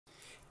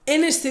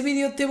En este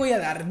vídeo te voy a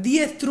dar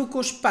 10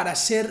 trucos para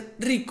ser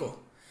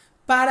rico,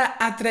 para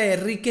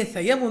atraer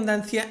riqueza y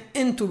abundancia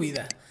en tu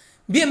vida.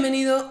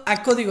 Bienvenido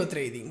a Código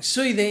Trading,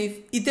 soy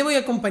Dave y te voy a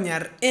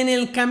acompañar en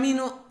el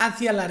camino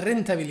hacia la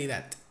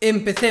rentabilidad.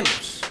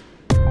 ¡Empecemos!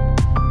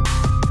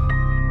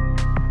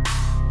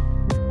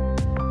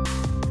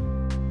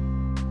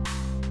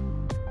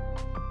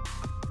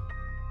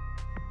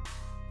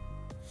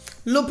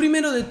 Lo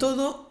primero de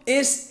todo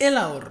es el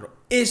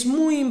ahorro. Es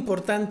muy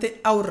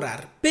importante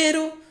ahorrar,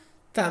 pero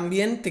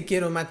también te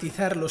quiero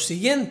matizar lo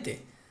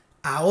siguiente.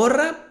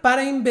 Ahorra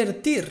para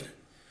invertir,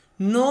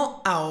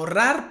 no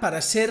ahorrar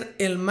para ser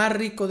el más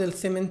rico del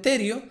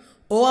cementerio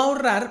o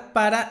ahorrar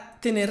para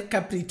tener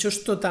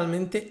caprichos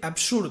totalmente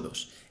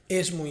absurdos.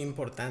 Es muy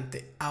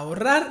importante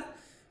ahorrar,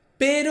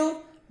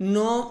 pero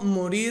no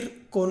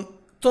morir con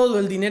todo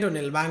el dinero en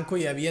el banco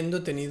y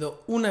habiendo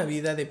tenido una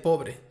vida de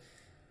pobre.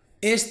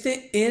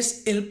 Este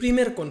es el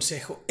primer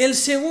consejo. El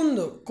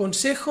segundo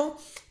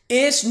consejo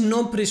es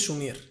no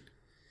presumir.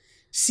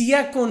 Si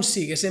ya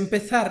consigues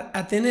empezar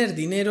a tener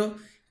dinero,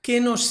 que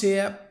no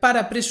sea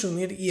para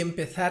presumir y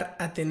empezar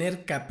a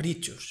tener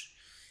caprichos.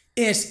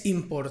 Es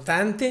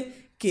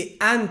importante que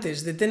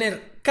antes de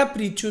tener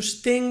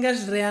caprichos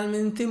tengas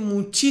realmente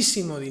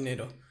muchísimo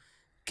dinero.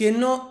 Que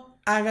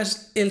no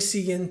hagas el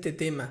siguiente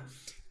tema,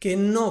 que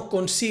no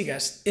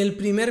consigas el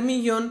primer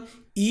millón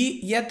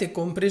y ya te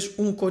compres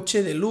un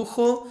coche de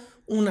lujo,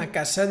 una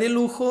casa de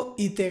lujo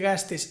y te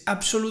gastes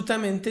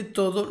absolutamente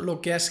todo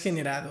lo que has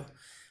generado.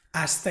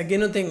 Hasta que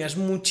no tengas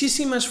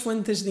muchísimas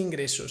fuentes de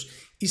ingresos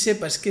y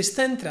sepas que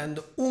está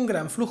entrando un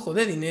gran flujo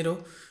de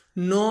dinero,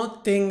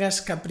 no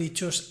tengas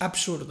caprichos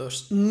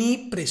absurdos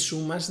ni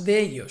presumas de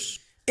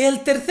ellos.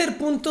 El tercer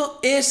punto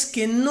es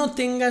que no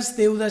tengas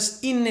deudas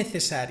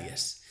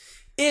innecesarias.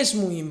 Es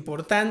muy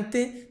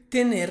importante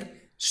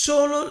tener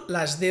solo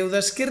las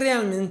deudas que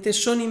realmente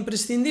son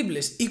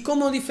imprescindibles. ¿Y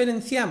cómo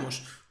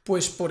diferenciamos?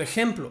 Pues, por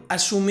ejemplo,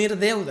 asumir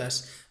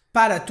deudas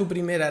para tu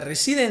primera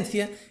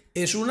residencia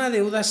es una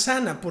deuda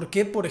sana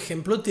porque, por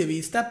ejemplo, te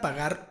evita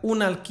pagar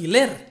un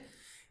alquiler.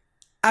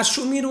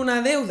 Asumir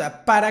una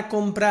deuda para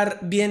comprar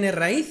bienes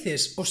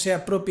raíces, o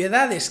sea,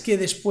 propiedades que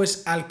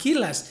después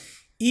alquilas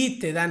y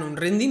te dan un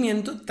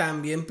rendimiento,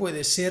 también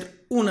puede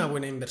ser una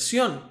buena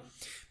inversión.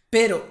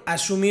 Pero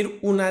asumir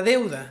una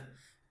deuda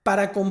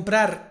para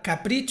comprar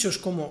caprichos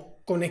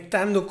como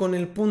conectando con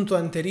el punto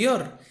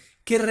anterior,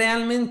 que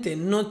realmente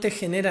no te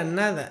generan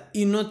nada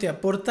y no te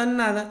aportan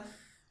nada,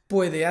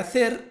 puede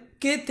hacer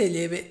que te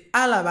lleve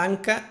a la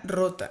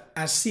bancarrota.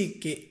 Así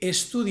que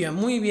estudia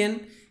muy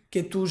bien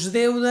que tus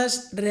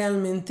deudas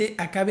realmente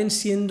acaben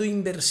siendo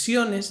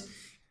inversiones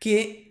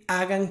que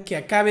hagan que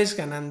acabes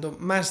ganando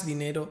más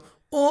dinero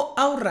o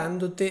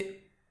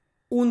ahorrándote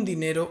un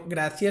dinero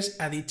gracias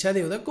a dicha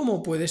deuda,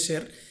 como puede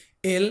ser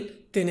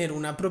el tener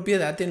una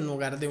propiedad en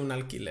lugar de un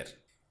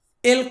alquiler.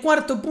 El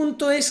cuarto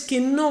punto es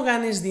que no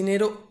ganes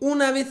dinero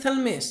una vez al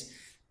mes.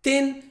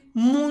 Ten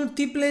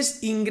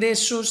múltiples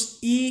ingresos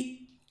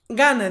y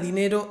gana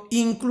dinero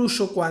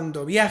incluso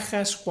cuando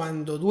viajas,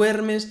 cuando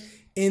duermes,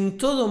 en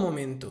todo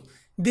momento.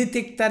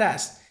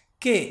 Detectarás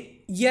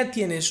que ya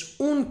tienes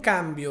un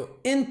cambio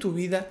en tu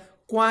vida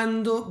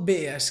cuando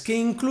veas que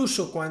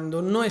incluso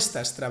cuando no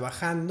estás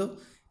trabajando,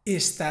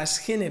 estás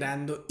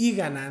generando y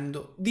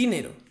ganando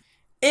dinero.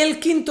 El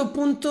quinto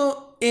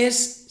punto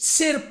es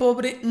ser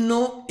pobre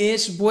no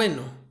es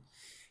bueno.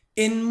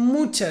 En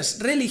muchas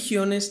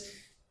religiones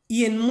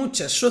y en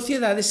muchas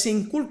sociedades se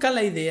inculca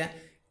la idea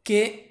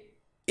que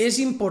es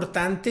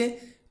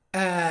importante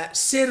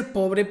ser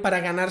pobre para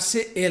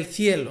ganarse el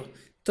cielo.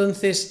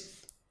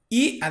 Entonces,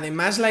 y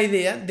además la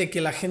idea de que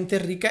la gente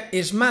rica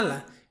es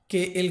mala,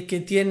 que el que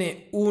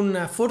tiene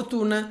una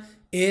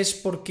fortuna es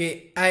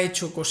porque ha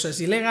hecho cosas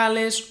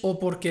ilegales o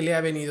porque le ha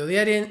venido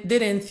de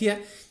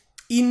herencia.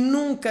 Y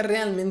nunca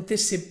realmente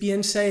se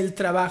piensa el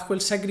trabajo, el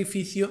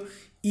sacrificio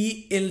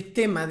y el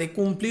tema de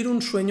cumplir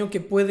un sueño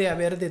que puede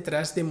haber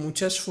detrás de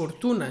muchas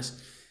fortunas.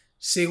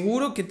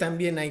 Seguro que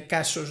también hay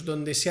casos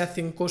donde se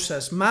hacen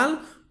cosas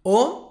mal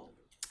o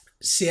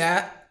se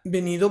ha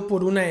venido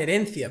por una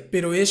herencia,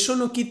 pero eso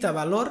no quita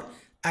valor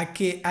a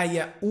que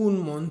haya un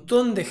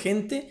montón de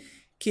gente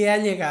que ha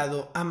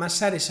llegado a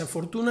amasar esa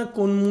fortuna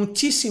con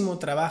muchísimo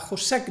trabajo,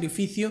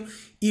 sacrificio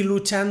y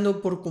luchando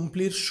por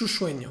cumplir su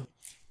sueño.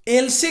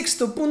 El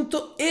sexto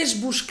punto es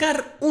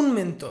buscar un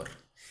mentor.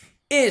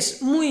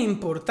 Es muy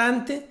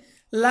importante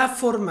la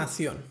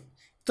formación.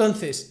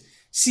 Entonces,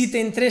 si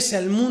te interesa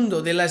el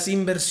mundo de las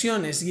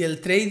inversiones y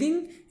el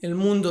trading, el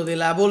mundo de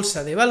la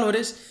bolsa de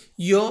valores,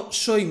 yo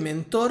soy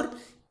mentor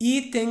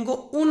y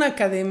tengo una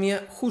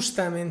academia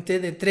justamente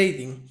de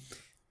trading.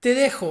 Te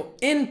dejo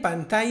en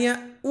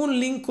pantalla un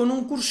link con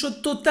un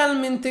curso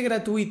totalmente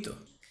gratuito.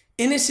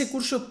 En ese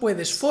curso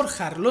puedes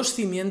forjar los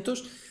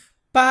cimientos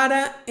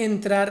para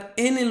entrar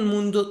en el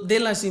mundo de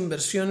las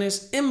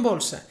inversiones en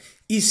bolsa.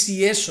 Y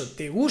si eso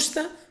te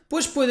gusta,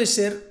 pues puede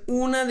ser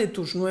una de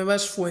tus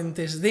nuevas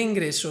fuentes de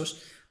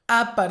ingresos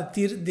a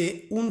partir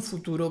de un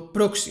futuro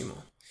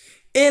próximo.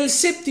 El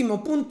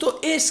séptimo punto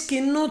es que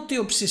no te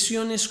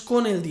obsesiones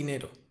con el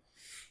dinero.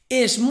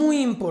 es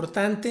muy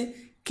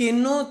importante que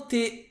no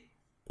te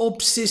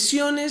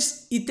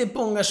obsesiones y te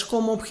pongas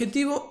como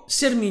objetivo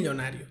ser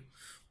millonario,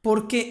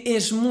 porque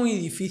es muy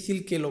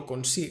difícil que lo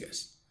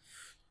consigas.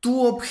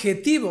 Tu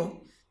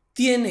objetivo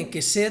tiene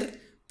que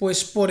ser,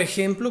 pues, por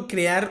ejemplo,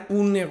 crear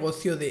un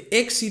negocio de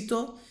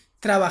éxito,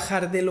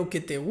 trabajar de lo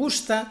que te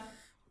gusta,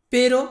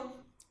 pero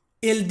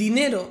el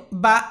dinero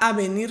va a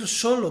venir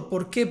solo.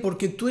 ¿Por qué?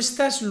 Porque tú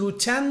estás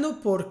luchando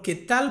porque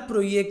tal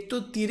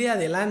proyecto tire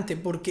adelante,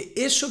 porque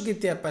eso que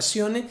te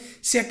apasione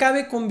se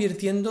acabe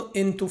convirtiendo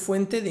en tu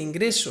fuente de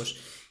ingresos.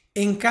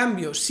 En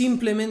cambio,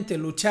 simplemente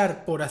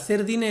luchar por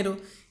hacer dinero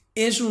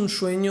es un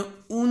sueño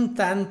un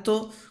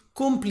tanto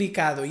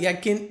complicado,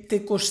 ya que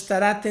te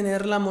costará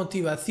tener la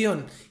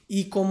motivación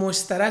y como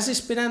estarás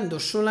esperando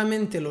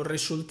solamente los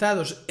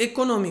resultados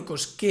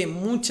económicos que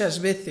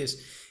muchas veces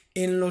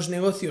en los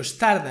negocios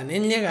tardan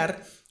en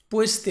llegar,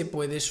 pues te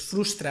puedes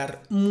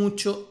frustrar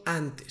mucho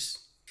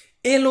antes.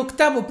 El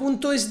octavo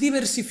punto es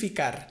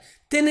diversificar,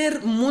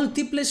 tener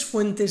múltiples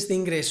fuentes de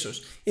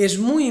ingresos. Es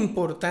muy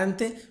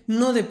importante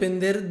no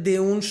depender de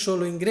un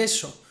solo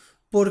ingreso,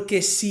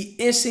 porque si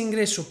ese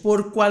ingreso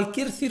por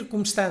cualquier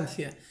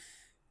circunstancia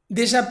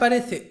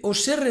desaparece o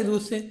se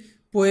reduce,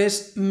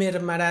 pues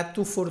mermará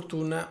tu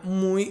fortuna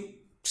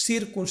muy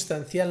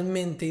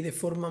circunstancialmente y de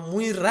forma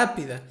muy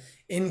rápida.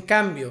 En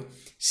cambio,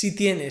 si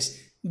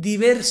tienes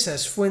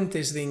diversas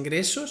fuentes de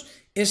ingresos,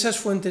 esas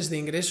fuentes de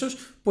ingresos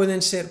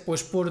pueden ser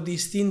pues por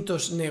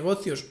distintos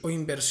negocios o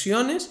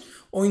inversiones,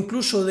 o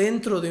incluso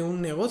dentro de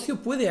un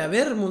negocio puede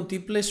haber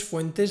múltiples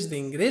fuentes de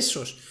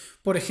ingresos.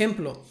 Por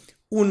ejemplo,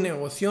 un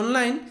negocio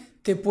online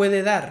te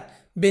puede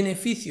dar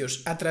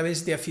beneficios a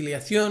través de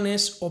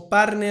afiliaciones o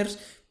partners,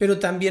 pero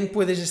también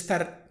puedes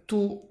estar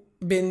tú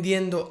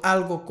vendiendo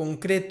algo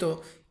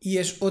concreto y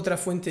es otra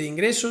fuente de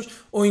ingresos,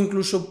 o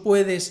incluso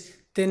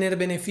puedes tener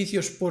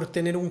beneficios por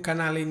tener un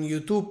canal en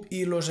YouTube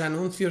y los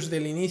anuncios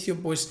del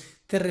inicio pues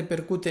te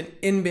repercuten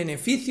en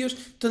beneficios.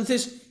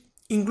 Entonces,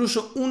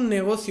 incluso un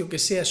negocio que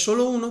sea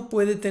solo uno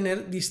puede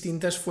tener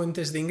distintas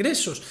fuentes de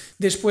ingresos.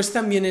 Después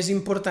también es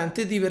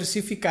importante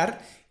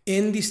diversificar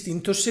en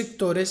distintos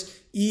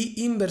sectores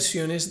y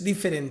inversiones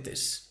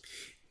diferentes.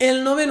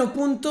 El noveno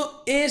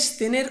punto es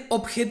tener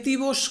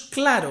objetivos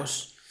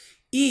claros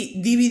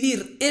y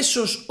dividir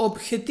esos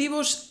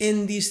objetivos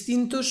en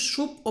distintos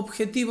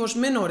subobjetivos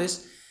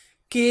menores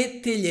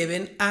que te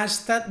lleven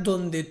hasta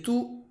donde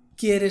tú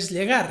quieres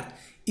llegar,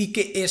 y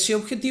que ese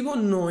objetivo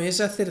no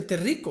es hacerte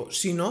rico,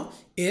 sino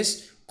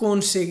es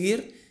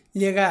conseguir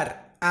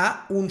llegar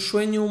a un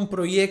sueño, un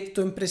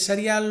proyecto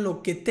empresarial,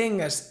 lo que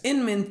tengas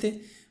en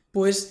mente,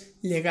 pues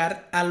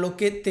llegar a lo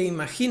que te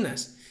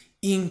imaginas.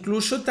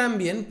 Incluso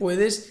también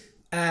puedes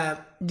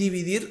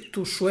dividir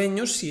tus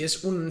sueños, si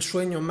es un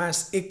sueño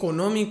más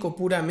económico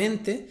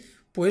puramente,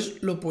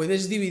 pues lo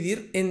puedes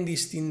dividir en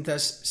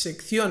distintas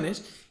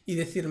secciones y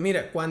decir,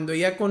 mira, cuando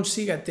ya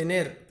consiga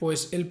tener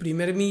pues el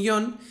primer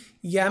millón,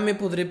 ya me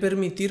podré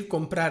permitir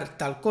comprar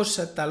tal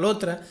cosa, tal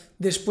otra,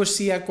 después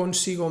si ya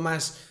consigo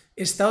más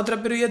esta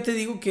otra, pero ya te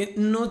digo que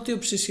no te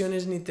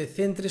obsesiones ni te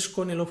centres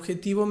con el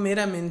objetivo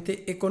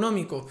meramente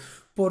económico,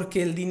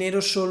 porque el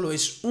dinero solo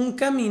es un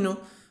camino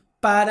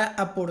para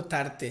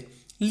aportarte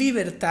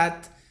libertad,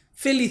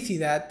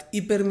 felicidad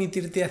y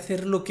permitirte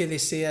hacer lo que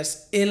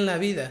deseas en la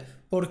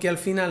vida, porque al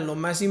final lo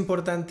más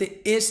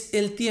importante es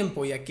el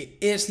tiempo, ya que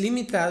es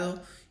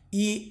limitado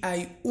y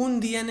hay un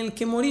día en el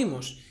que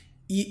morimos,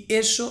 y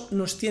eso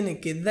nos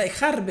tiene que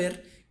dejar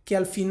ver que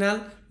al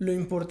final lo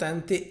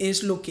importante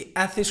es lo que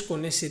haces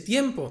con ese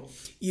tiempo,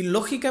 y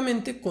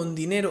lógicamente con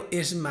dinero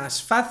es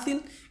más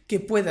fácil que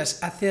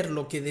puedas hacer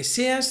lo que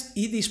deseas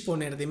y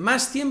disponer de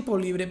más tiempo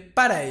libre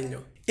para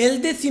ello.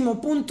 El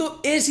décimo punto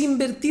es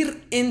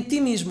invertir en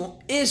ti mismo.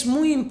 Es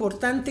muy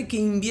importante que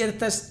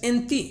inviertas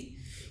en ti.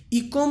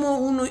 ¿Y cómo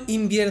uno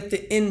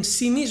invierte en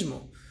sí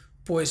mismo?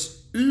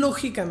 Pues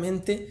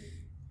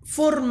lógicamente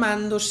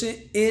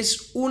formándose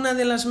es una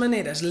de las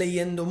maneras,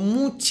 leyendo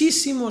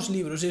muchísimos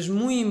libros. Es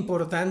muy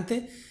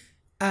importante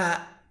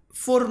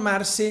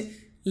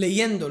formarse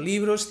leyendo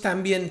libros,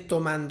 también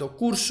tomando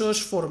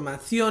cursos,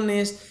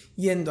 formaciones,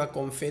 yendo a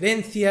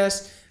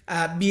conferencias,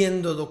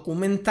 viendo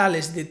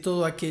documentales de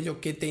todo aquello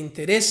que te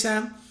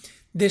interesa.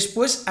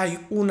 Después hay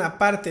una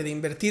parte de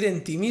invertir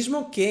en ti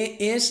mismo que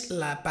es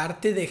la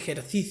parte de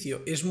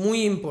ejercicio. Es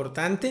muy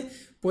importante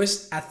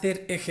pues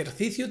hacer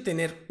ejercicio,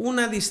 tener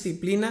una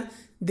disciplina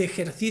de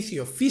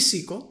ejercicio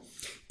físico,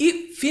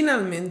 y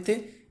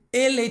finalmente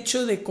el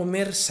hecho de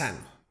comer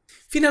sano.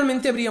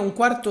 Finalmente habría un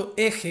cuarto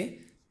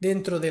eje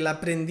dentro del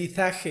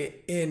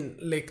aprendizaje en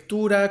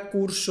lectura,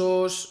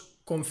 cursos,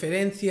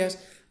 conferencias,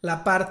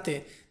 la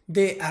parte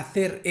de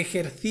hacer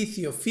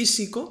ejercicio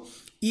físico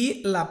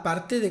y la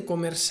parte de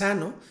comer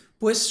sano,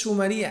 pues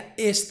sumaría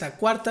esta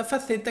cuarta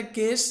faceta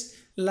que es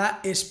la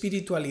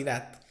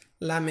espiritualidad,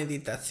 la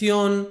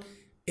meditación,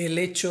 el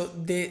hecho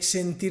de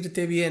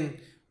sentirte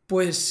bien,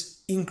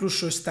 pues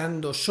incluso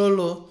estando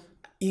solo,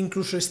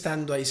 incluso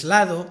estando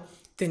aislado,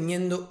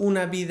 teniendo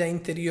una vida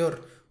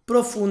interior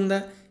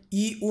profunda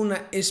y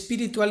una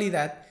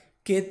espiritualidad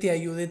que te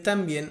ayude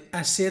también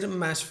a ser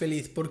más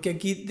feliz, porque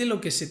aquí de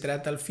lo que se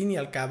trata al fin y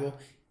al cabo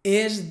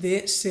es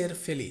de ser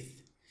feliz.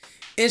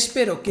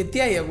 Espero que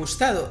te haya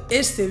gustado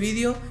este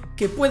vídeo,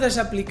 que puedas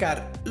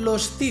aplicar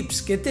los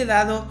tips que te he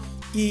dado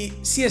y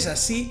si es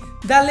así,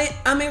 dale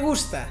a me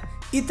gusta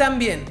y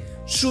también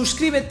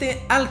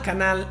suscríbete al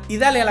canal y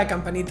dale a la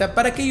campanita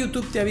para que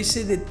YouTube te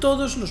avise de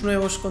todos los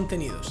nuevos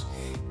contenidos.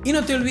 Y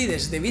no te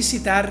olvides de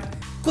visitar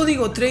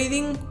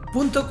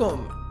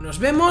códigotrading.com. Nos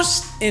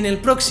vemos en el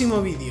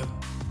próximo vídeo.